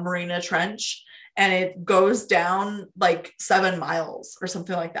Marina Trench, and it goes down like 7 miles or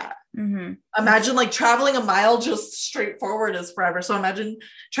something like that. Mhm. Imagine like traveling a mile just straight forward is forever. So imagine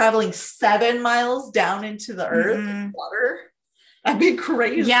traveling 7 miles down into the earth Mhm. water. That'd be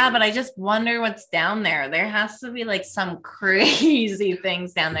crazy. Yeah, but I just wonder what's down there. There has to be like some crazy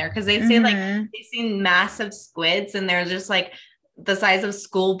things down there because they say like Mhm. they've seen massive squids and they're just like the size of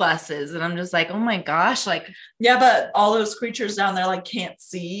school buses. And I'm just like, oh my gosh, like Yeah, but all those creatures down there like can't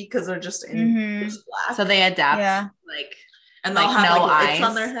see because they're just in Mhm. just black. so they adapt Yeah. like and they'll like, have no like lights on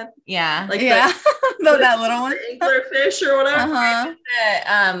eyes. their head. yeah. Like Yeah. the, That little one. the anglerfish or whatever.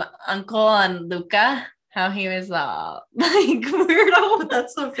 Uh-huh. Uncle and Luca, how he was like weirdo. But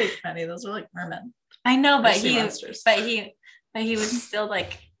that's so fake, Penny. Those are like mermen. I know, but They're sea he monsters. but he was still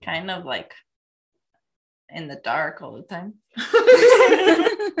like kind of like in the dark all the time.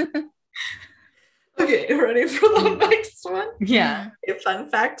 Okay, ready for the next one? Yeah. A fun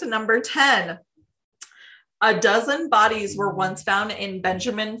fact number 10. A dozen bodies were once found in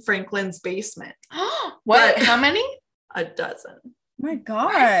Benjamin Franklin's basement. What? But- How many? A dozen. My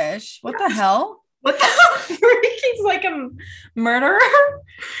gosh. What the hell? What the freak? He's like a murderer.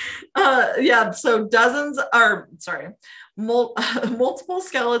 Yeah, so multiple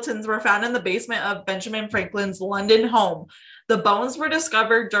skeletons were found in the basement of Benjamin Franklin's London home. The bones were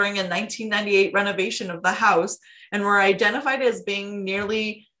discovered during a 1998 renovation of the house and were identified as being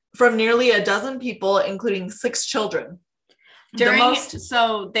nearly a dozen people, including 6 children.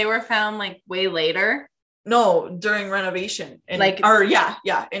 So they were found like way later. During renovation, in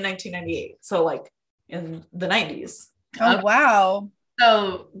 1998. So like in the 90s. Oh, wow.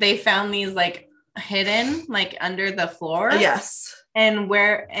 So they found these like hidden like under the floor. Yes. And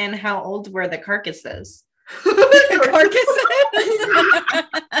how old were the carcasses?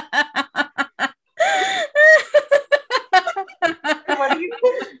 What do you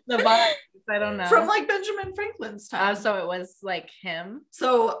the bodies? I don't know. From like Benjamin Franklin's time. So it was like him.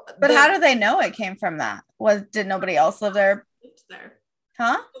 So But how do they know it came from that? Did nobody else live there? there?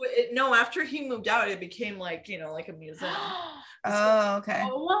 Huh? No, after he moved out, it became like, like a museum. Oh, okay.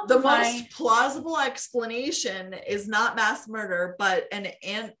 The most plausible explanation is not mass murder, but an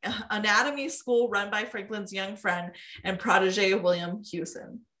anatomy school run by Franklin's young friend and protege William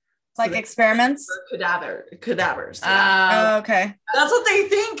Hewson. Like experiments? Cadavers. Oh, okay. That's what they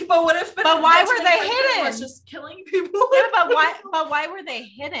think. But what if? But why were they Franklin hidden? was just killing people. Yeah, but why were they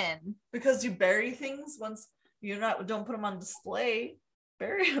hidden? Because you bury things once don't put them on display.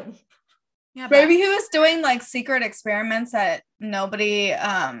 Bury them. Yeah, Maybe he was doing like secret experiments that nobody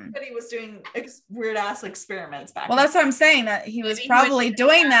But he was doing weird ass experiments back. well, that's what I'm saying, that he was Maybe he probably was-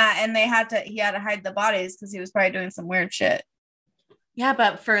 doing that and he had to hide the bodies because he was probably doing some weird shit. Yeah,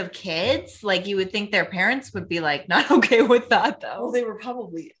 but for kids, like you would think their parents would be like not okay with that though. Well, they were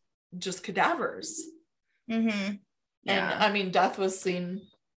probably just cadavers. Mm-hmm. Yeah. And I mean, death was seen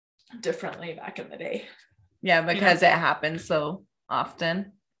differently back in the day. Yeah, because it happens so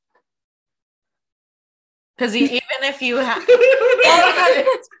often. Because even if you have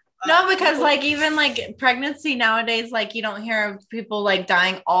no, because like even like pregnancy nowadays, like you don't hear of people like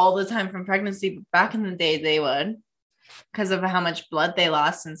dying all the time from pregnancy. But back in the day, they would because of how much blood they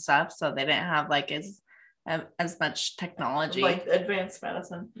lost and stuff. So they didn't have like as much technology, like advanced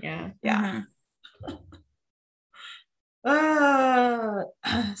medicine. yeah. Yeah.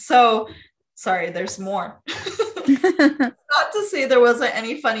 So sorry, there's more. Not to say there wasn't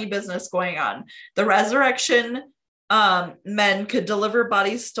any funny business going on. The resurrection men could deliver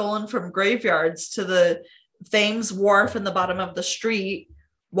bodies stolen from graveyards to the Thames Wharf in the bottom of the street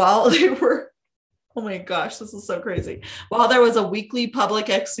while they were, oh my gosh, this is so crazy, while there was a weekly public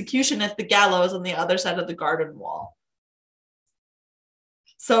execution at the gallows on the other side of the garden wall.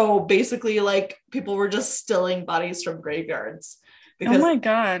 So basically, like, people were just stealing bodies from graveyards. Oh my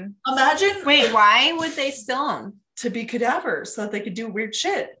God. Imagine, Wait, why would they steal them? to be cadavers so that they could do weird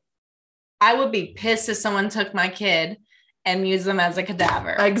shit. I would be pissed if someone took my kid and used them as a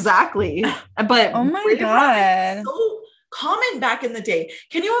cadaver. Exactly. But Oh my grave robbing God. was so common back in the day.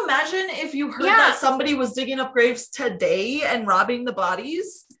 Can you imagine if you heard Yeah. that somebody was digging up graves today and robbing the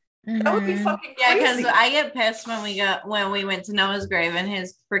bodies? That would be Mhm. fucking Yeah, crazy. because I get pissed when we went to Noah's grave and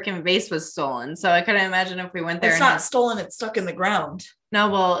his freaking vase was stolen. So I couldn't imagine if we went there. It's not stolen, it's stuck in the ground. No,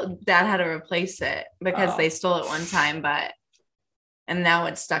 well, Dad had to replace it because Oh. they stole it one time, and now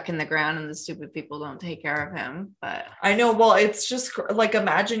it's stuck in the ground, and the stupid people don't take care of him. But I know. Well, it's just like,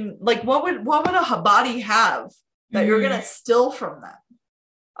 imagine, like, what would a body have that you're Mhm. gonna steal from them?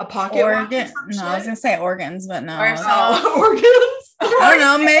 A pocket watch or Organ. some No, I was shit? gonna say organs, but no. Or Organs. I don't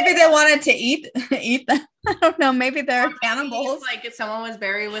know. Maybe they wanted to eat them. I don't know. Maybe they're cannibals. Like if someone was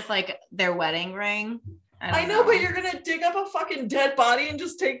buried with like their wedding ring. I know, but you're gonna dig up a fucking dead body and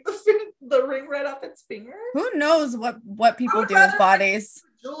just take the ring right off its finger. Who knows what people would do with rather- bodies?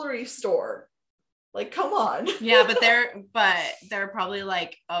 Jewelry store. Like, come on. Yeah, but they're probably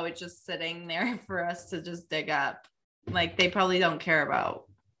like, oh, it's just sitting there for us to just dig up. Like, they probably don't care about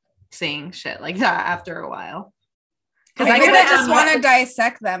seeing shit like that after a while. Because I just want to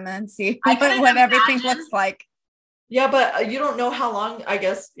dissect them and see what everything looks like. Yeah, but you don't know how long. I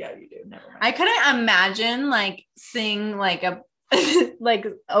guess, yeah, you do. Never mind. I couldn't imagine like seeing like a like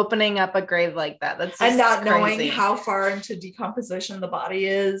opening up a grave like that. That's just and not crazy. knowing how far into decomposition the body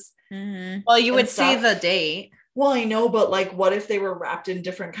is. Mm-hmm. Well, you would stuff. see the date. Well, I know, but like, what if they were wrapped in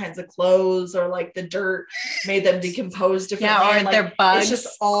different kinds of clothes, or like the dirt made them decompose differently? Yeah, or like, they're bugs. It's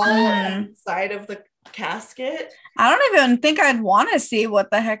just all inside of the casket. I don't even think I'd want to see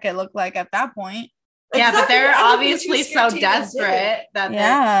what the heck it looked like at that point. Yeah, Exactly. but they're I would be obviously too scared so to even desperate that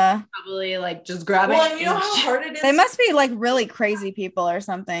Yeah. they're probably like just grabbing. Well, and you know how hard it is. They must be like really crazy people or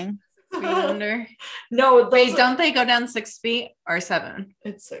something. under. No, Wait, don't they go down 6 feet or 7?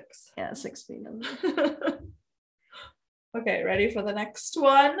 It's 6. Yeah, 6 feet. Okay, ready for the next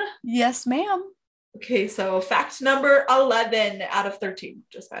one? Yes, ma'am. Okay, so fact number 11 out of 13,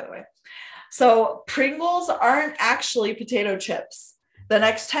 just by the way. So Pringles aren't actually potato chips. The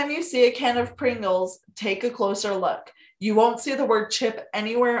next time you see a can of Pringles, take a closer look. You won't see the word chip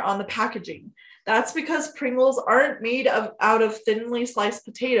anywhere on the packaging. That's because Pringles aren't made out of thinly sliced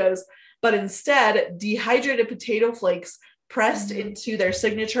potatoes, but instead dehydrated potato flakes pressed into their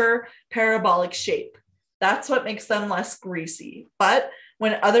signature parabolic shape. That's what makes them less greasy. But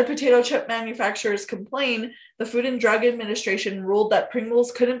when other potato chip manufacturers complain, the Food and Drug Administration ruled that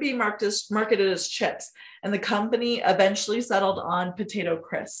Pringles couldn't be marketed as chips, and the company eventually settled on potato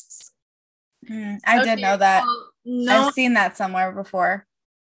crisps. I did know that. No. I've seen that somewhere before.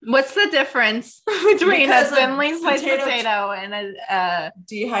 What's the difference between Because a a thinly sliced potato- potato and a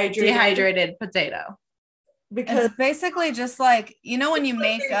Dehydrated. potato? Because It's basically just like, you know, when you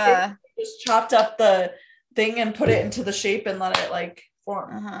make just chopped up the thing and put it into the shape and let it like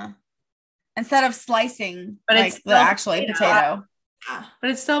form. instead of slicing, But like it's the still actual potato. But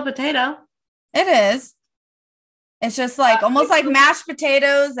it's still a potato. It is. It's just like almost like mashed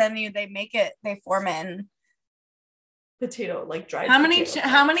potatoes, and they form it. And Potato, like dried.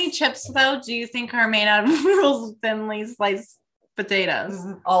 How many chips though do you think are made out of real thinly sliced potatoes?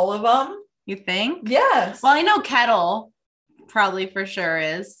 All of them. You think? Yes. Well, I know Kettle probably for sure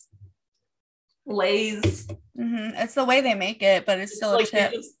is. Lay's. it's the way they make it, but it's still like a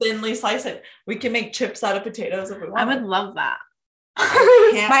chip. they just thinly slice it. We can make chips out of potatoes if we want. I would love that.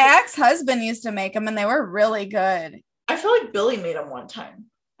 My ex-husband used to make them, and they were really good. I feel like Billy made them one time.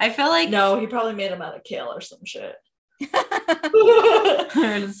 I feel like No, he probably made them out of kale or some shit.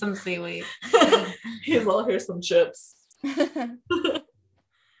 some seaweed. He's all, here's some chips.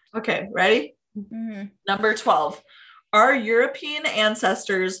 Okay, ready? Number 12. Our European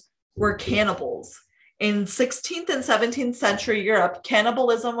ancestors were cannibals. In 16th and 17th century Europe,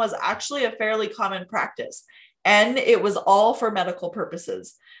 cannibalism was actually a fairly common practice, and it was all for medical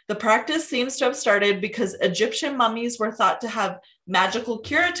purposes. The practice seems to have started because Egyptian mummies were thought to have magical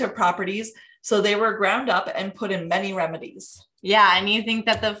curative properties, so they were ground up and put in many remedies. Yeah, and you think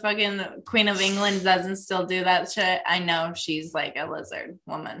that the fucking Queen of England doesn't still do that shit? I know she's like a lizard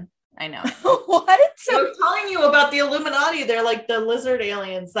woman. I know. What? I was telling you about the Illuminati. They're like the lizard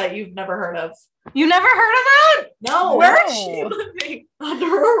aliens that you've never heard of. You never heard of that? No. Where is she living? Under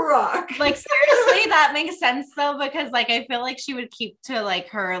a rock. Like seriously, that makes sense though, because like I feel like she would keep to like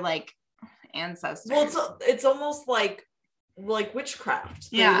her like ancestors. Well, it's almost like witchcraft.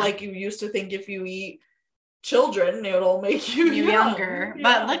 Yeah. Like you used to think if you eat children, it'll make you younger. Yeah.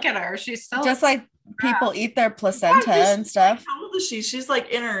 But look at her. She's still Just like people eat their placenta and stuff. How old is she? She's like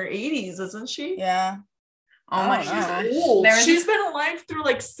in her 80s, isn't she? Yeah. oh my Oh, gosh. Old. There was She's been alive through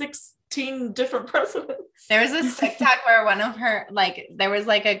like 16 different presidents. There was this TikTok where one of her, like, there was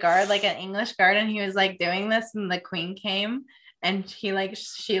like a guard, like an English guard, and he was like doing this, and the queen came, and she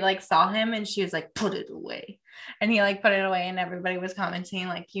saw him, and she was like, put it away. And he like put it away, and everybody was commenting,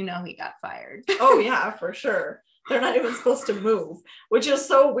 like, he got fired. Oh, yeah, for sure. They're not even supposed to move, which is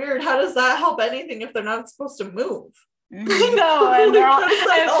so weird. How does that help anything if they're not supposed to move? I know. And they're all, How does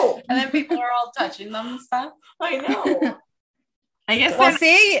that help? and then people are all touching them and stuff. I know. I guess Well,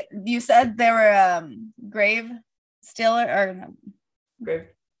 see, you said they were grave stealer or no. Grave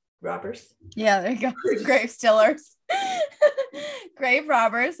robbers. Yeah, there you go. Grave stealers. Grave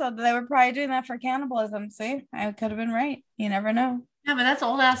robbers. So they were probably doing that for cannibalism. See, I could have been right. You never know. yeah, but that's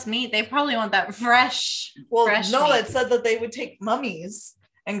old ass meat. They probably want that fresh. Well, fresh no, meat. it said that they would take mummies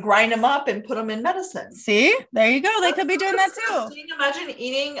and grind them up and put them in medicine. See, there you go. They could be doing that too. Disgusting. Imagine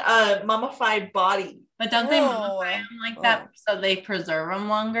eating a mummified body. But don't they Oh. mummify them like that so they preserve them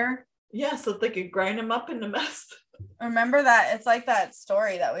longer? Yeah, so they could grind them up into mess. Remember that? It's like that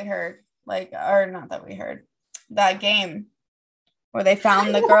story that we heard, like, or not that we heard, that game where they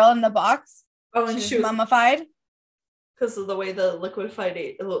found the girl in the box. Oh, and she was mummified because of the way the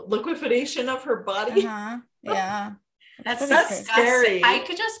liquefaction of her body. Yeah, that's scary. I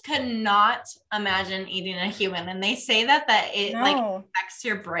could not imagine eating a human, and they say that it like affects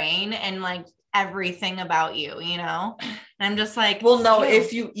your brain and like everything about you, you know. And I'm just like, well, no,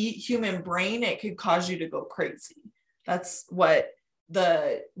 if you eat human brain, it could cause you to go crazy. That's what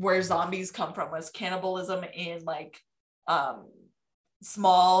where zombies come from, was cannibalism in like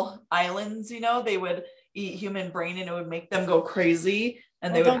small islands, you know. They would eat human brain and it would make them go crazy.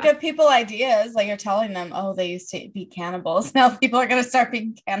 And they don't give people ideas, like you're telling them, oh, they used to be cannibals, now people are going to start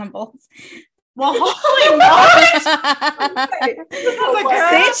being cannibals. Well, holy moly.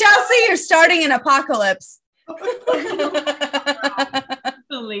 See, Chelsea, you're starting an apocalypse.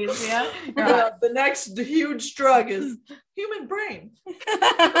 The next huge drug is human brain.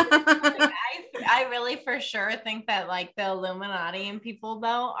 I really for sure think that like the Illuminati and people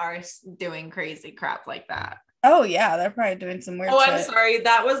though are doing crazy crap like that. Oh yeah, they're probably doing some weird shit. I'm sorry,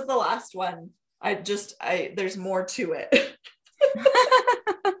 that was the last one. There's more to it.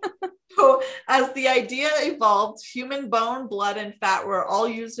 So as the idea evolved, human bone, blood, and fat were all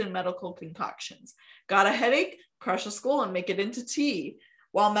used in medical concoctions. Got a headache? Crush a skull and make it into tea.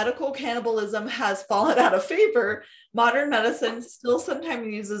 While medical cannibalism has fallen out of favor, modern medicine still sometimes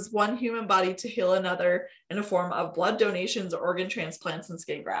uses one human body to heal another in a form of blood donations, organ transplants, and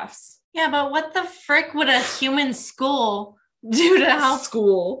skin grafts. Yeah, but what the frick would a human skull do to help?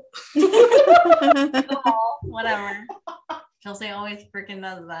 School. Whatever. Chelsea always freaking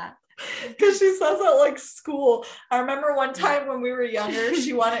does that. Because she says it like school. I remember one time when we were younger,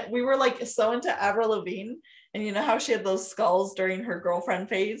 we were like so into Avril Lavigne, and you know how she had those skulls during her girlfriend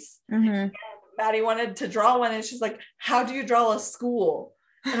phase. Mm-hmm. Maddie wanted to draw one, and she's like, how do you draw a school?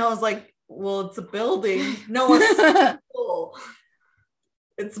 And I was like, well, it's a building. No, a school.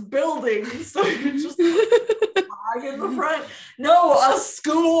 It's building, so you just flag in the front. No, a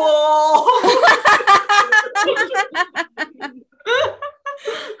school.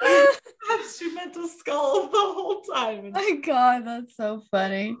 She meant a skull the whole time. Oh my God, that's so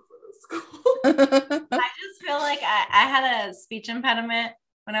funny. I just feel like I had a speech impediment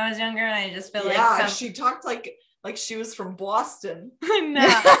when I was younger, and I just feel like she talked like she was from Boston. No.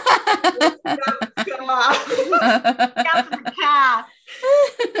 I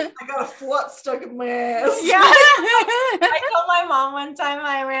got a foot stuck in my ass. Yeah. I told my mom one time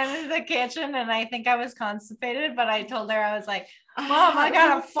I ran into the kitchen and I think I was constipated, but I told her, I was like, Mom, I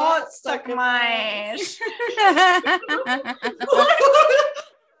got a foot stuck in my ass.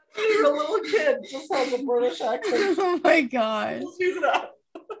 You're a little kid, just has a British accent. Oh my gosh. Do that.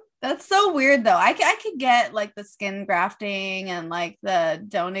 That's so weird though. I could get like the skin grafting and like the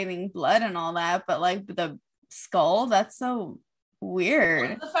donating blood and all that, but like the skull, that's so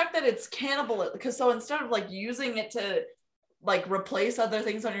weird. The fact that it's cannibal, because so instead of like using it to like replace other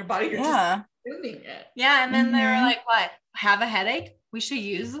things on your body, you're just consuming it. Yeah, and then they were like, what? Have a headache? We should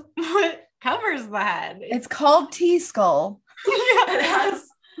use what covers the head. It's called T-skull. Yeah, it has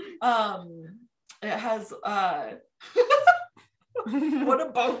what do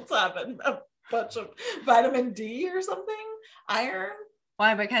bones have? A bunch of vitamin D or something? Iron?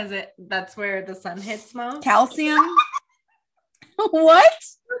 Why? Because that's where the sun hits most? Calcium? What?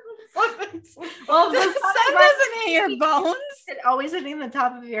 Well, the sun doesn't hit your bones. It always hitting the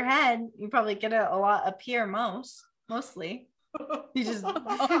top of your head. You probably get it a lot up here mostly. You just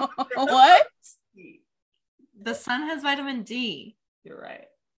what? The sun has vitamin D. You're right.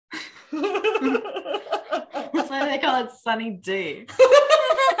 That's why they call it Sunny D.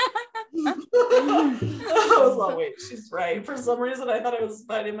 I was like, wait, she's right. For some reason, I thought it was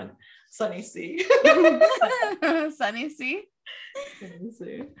vitamin Sunny C. Sunny C. Sunny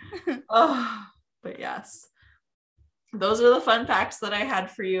C. Oh, but yes, those are the fun facts that I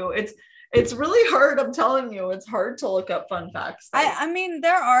had for you. It's really hard. I'm telling you, it's hard to look up fun facts. I mean,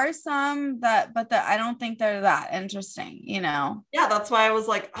 there are some but I don't think they're that interesting, you know? Yeah, that's why I was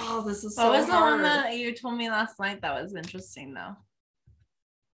like, oh, this is so hard. What was the one that you told me last night that was interesting, though?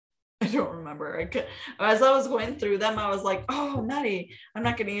 I don't remember. As I was going through them, I was like, oh, nutty. I'm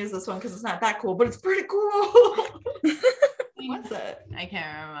not going to use this one because it's not that cool, but it's pretty cool. What's it? I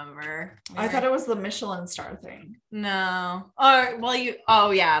can't remember. I thought it was the Michelin star thing. No. Or,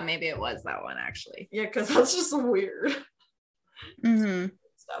 well, yeah, maybe it was that one, actually. Yeah, because that's just weird Mm-hmm.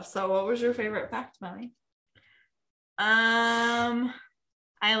 stuff. So what was your favorite fact, Melly? I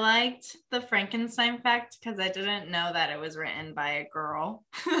I liked the Frankenstein fact because I didn't know that it was written by a girl.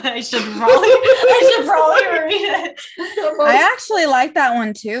 I should probably read it. I actually like that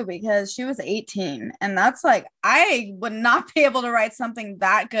one too because she was 18, and that's like I would not be able to write something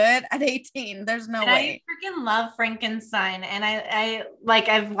that good at 18. There's no way. I freaking love Frankenstein, and I like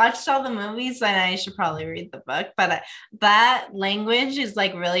I've watched all the movies, and I should probably read the book, but that language is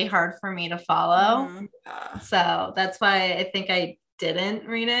like really hard for me to follow. Mm-hmm. So that's why I think I didn't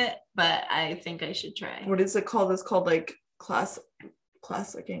read it, but I think I should try. What is it called? It's called like classic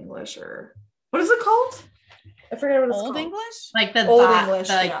English, or what is it called? I forget what it's Old called. English? Like the Old English, English,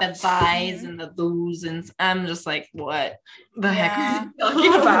 like yeah. the thighs and the do's, and I'm just like, what the heck are you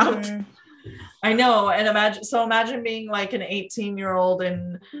talking about? Mhm. I know. And imagine being like an 18-year-old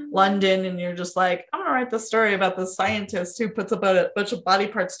in London, and you're just like, I'm gonna write the story about the scientist who puts a bunch of body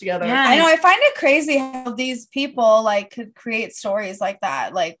parts together. Yeah. I know. I find it crazy how these people like could create stories like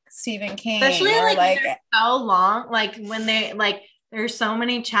that, like Stephen King, Especially or like they're so long, like when they like there's so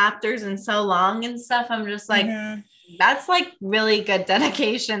many chapters and so long and stuff. I'm just like, Mhm. that's like really good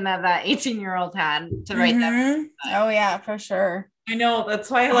dedication that 18-year-old had to write that. Mhm. Oh yeah, for sure. I know. That's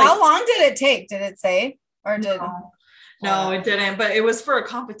why I like. How long did it take? Did it say? Or did No, it didn't. But it was for a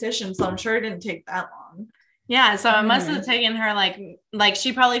competition, so I'm sure it didn't take that long. Yeah, so it must have taken her like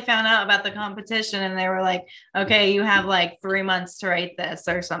she probably found out about the competition, and they were like, okay, you have like 3 months to write this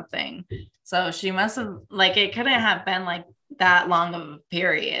or something. So she must have like it couldn't have been like that long of a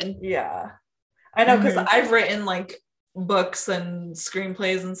period. Yeah, I know, because Mhm. I've written like books and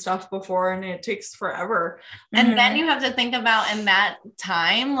screenplays and stuff before, and it takes forever. And then you have to think about in that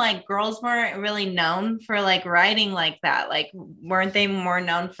time, like girls weren't really known for like writing like that. Like, weren't they more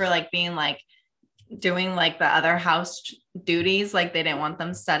known for like being like doing like the other house duties? Like they didn't want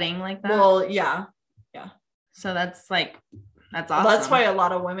them studying like that. Well, yeah. So that's awesome. That's why a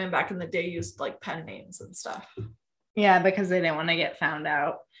lot of women back in the day used like pen names and stuff. Yeah, because they didn't want to get found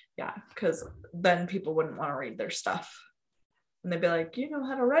out. Yeah, because then people wouldn't want to read their stuff. And they'd be like, you know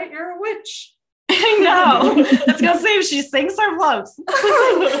how to write, you're a witch. I know. Let's go see if she sinks or floats.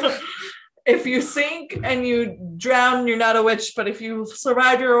 If you sink and you drown, you're not a witch. But if you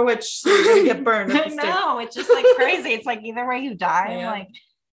survive, you're a witch. So you're going to get burned. At I the stake. know. It's just like crazy. It's like either way you die. Yeah. Like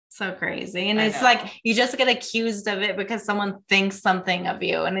so crazy. And I it's know. like you just get accused of it because someone thinks something of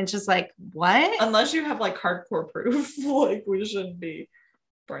you. And it's just like, what? Unless you have like hardcore proof, like we shouldn't be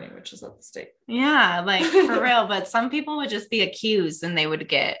burning witches at the stake. Yeah, like for real. But some people would just be accused and they would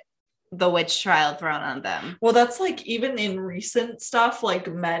get the witch trial thrown on them. Well, that's like even in recent stuff, like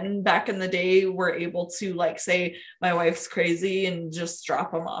men back in the day were able to like say my wife's crazy and just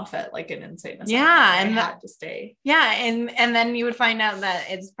drop them off at like an insane asylum. Yeah, and and they had to stay. Yeah, and then you would find out that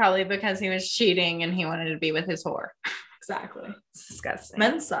it's probably because he was cheating and he wanted to be with his whore. Exactly. It's disgusting.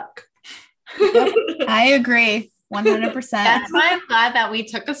 Men suck. I agree 100%. That's why I'm glad that we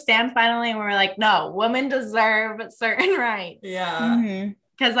took a stand finally and we were like, no, women deserve certain rights. Yeah. Mhm.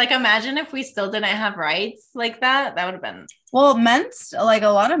 Because like imagine if we still didn't have rights like that would have been Well, like a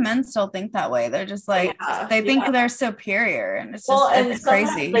lot of men still think that way. They're just like Yeah, they think yeah. they're superior, and it's Well, just and it's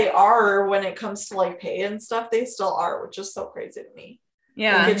sometimes crazy. they are when it comes to like pay and stuff, they still are, which is so crazy to me.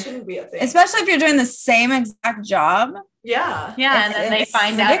 yeah. Like, it shouldn't be a thing. Especially if you're doing the same exact job. Yeah. Yeah, and then they It's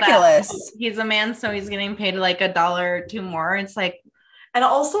find out ridiculous. that he's a man, so he's getting paid like $1 or $2 more. It's like, And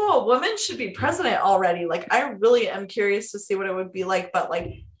also a woman should be president already. Like I really am curious to see what it would be like, but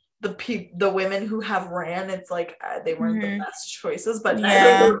like the women who have ran, it's like they weren't the best choices, but Yeah.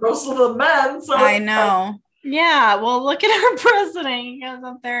 neither were most of the men. So I know. yeah, well, look at our president. He goes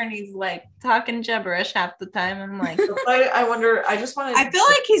up there and he's like talking gibberish half the time. I'm like, I wonder. I just wanted. I feel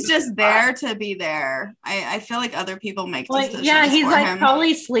like he's just there to be there. I feel like other people make decisions. yeah, he's for like him.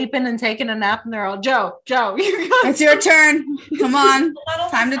 probably sleeping and taking a nap, and they're all, Joe, you're It's your turn. Come on.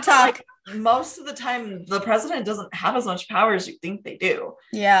 Time to talk. Most of the time, the president doesn't have as much power as you think they do.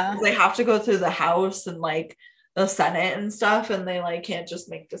 Yeah. They have to go through the House and like the Senate and stuff, and they like can't just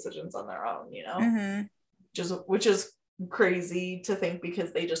make decisions on their own, you know. Mhm. Which is crazy to think,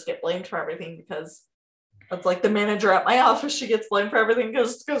 because they just get blamed for everything, because that's like the manager at my office, she gets blamed for everything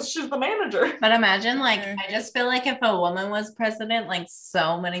because she's the manager. But imagine, like, Mhm. I just feel like if a woman was president, like,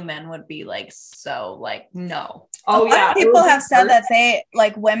 so many men would be like, so like, no. Oh A lot yeah, of people have said that they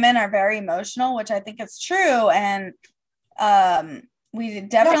like women are very emotional, which I think is true, and we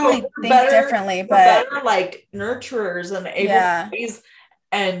definitely we're think better- differently. We're But better, like nurturers and able Yeah. to raise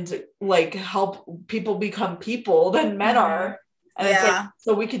and like help people become people than men Mhm. are. And it's like, Yeah.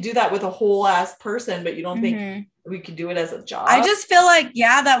 so we could do that with a whole ass person, but you don't think Mhm. we could do it as a job? I just feel like,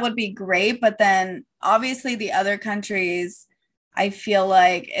 yeah, that would be great, but then obviously the other countries I feel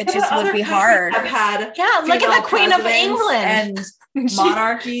like it Yeah, just but would other be countries hard. have had Yeah, look female at the Queen of presidents England. and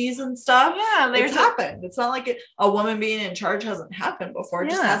monarchies and stuff. Yeah, It's happened. It's not like a woman being in charge hasn't happened before. It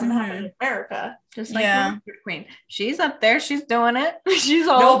just Yeah. hasn't happened in America. just like Yeah. the Queen. She's up there. She's doing it. She's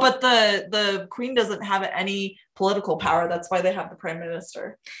old. No, but the queen doesn't have any political power. That's why they have the prime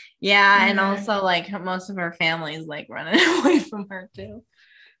minister. yeah, and Mhm. also like most of her family is like running away from her too.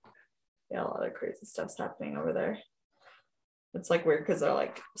 Yeah, a lot of crazy stuff's happening over there. It's like weird because they're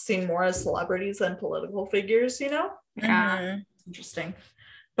like seen more as celebrities than political figures, you know? Yeah. Mhm. Interesting.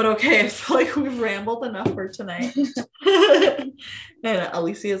 But okay, I feel like we've rambled enough for tonight. And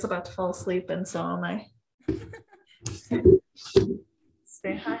Alicia is about to fall asleep, and so am I.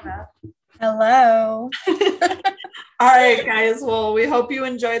 Stay high, Matt. Hello. All right, guys. Well, we hope you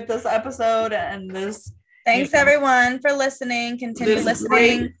enjoyed this episode and this Thanks everyone for listening. Continue this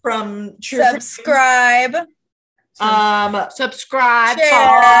break listening. from True Crime. Subscribe. Subscribe. Share.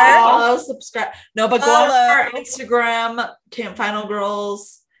 Follow, subscribe. No, but go on Follow. our Instagram, Camp Final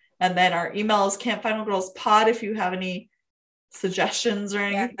Girls, and then our email is campfinalgirlspod if you have any suggestions or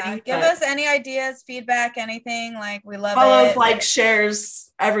anything. Yeah, give But us any ideas, feedback, anything. Like we love follows, it. like,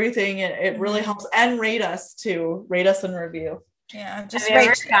 shares, everything. It really Mhm. helps. And rate us too. Rate us and review. Yeah, Have just you ever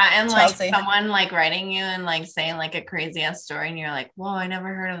rate gotten like Chelsea. someone like writing you and like saying like a crazy ass story and you're like, whoa, I never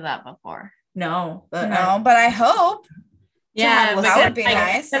heard of that before. No. No, but I hope. Yeah, have- that would be like,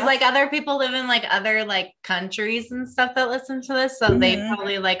 nice. Because like other people live in like other like countries and stuff that listen to this, so they Mhm.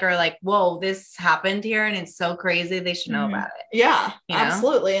 probably like are like, whoa, this happened here and it's so crazy. They should know Mhm. about it. Yeah, You know?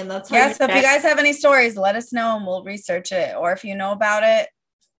 absolutely. And that's how Yeah, so if you guys have any stories, let us know and we'll research it. Or if you know about it,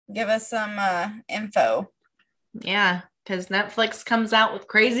 give us some info. Yeah, because Netflix comes out with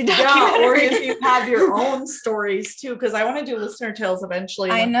crazy Yeah, documentaries. or if you have your own stories too, because I want to do listener tales eventually.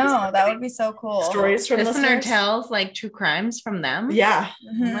 I when know there's that would be so cool. stories from Listener listeners. tells like true crimes from them. Yeah,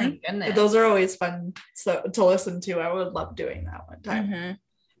 Oh Mhm. my goodness. those are always fun to listen to. I would love doing that one time Mhm.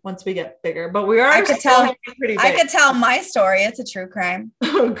 once we get bigger. But we are I could still tell- pretty big. I could tell my story. It's a true crime.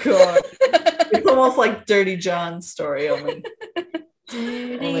 Oh god, it's almost like Dirty John's story, only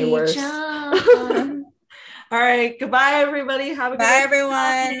only worse. John. All right, goodbye everybody. Have a good Bye, night.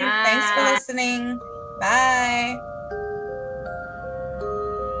 everyone. Thanks for Bye. listening. Bye.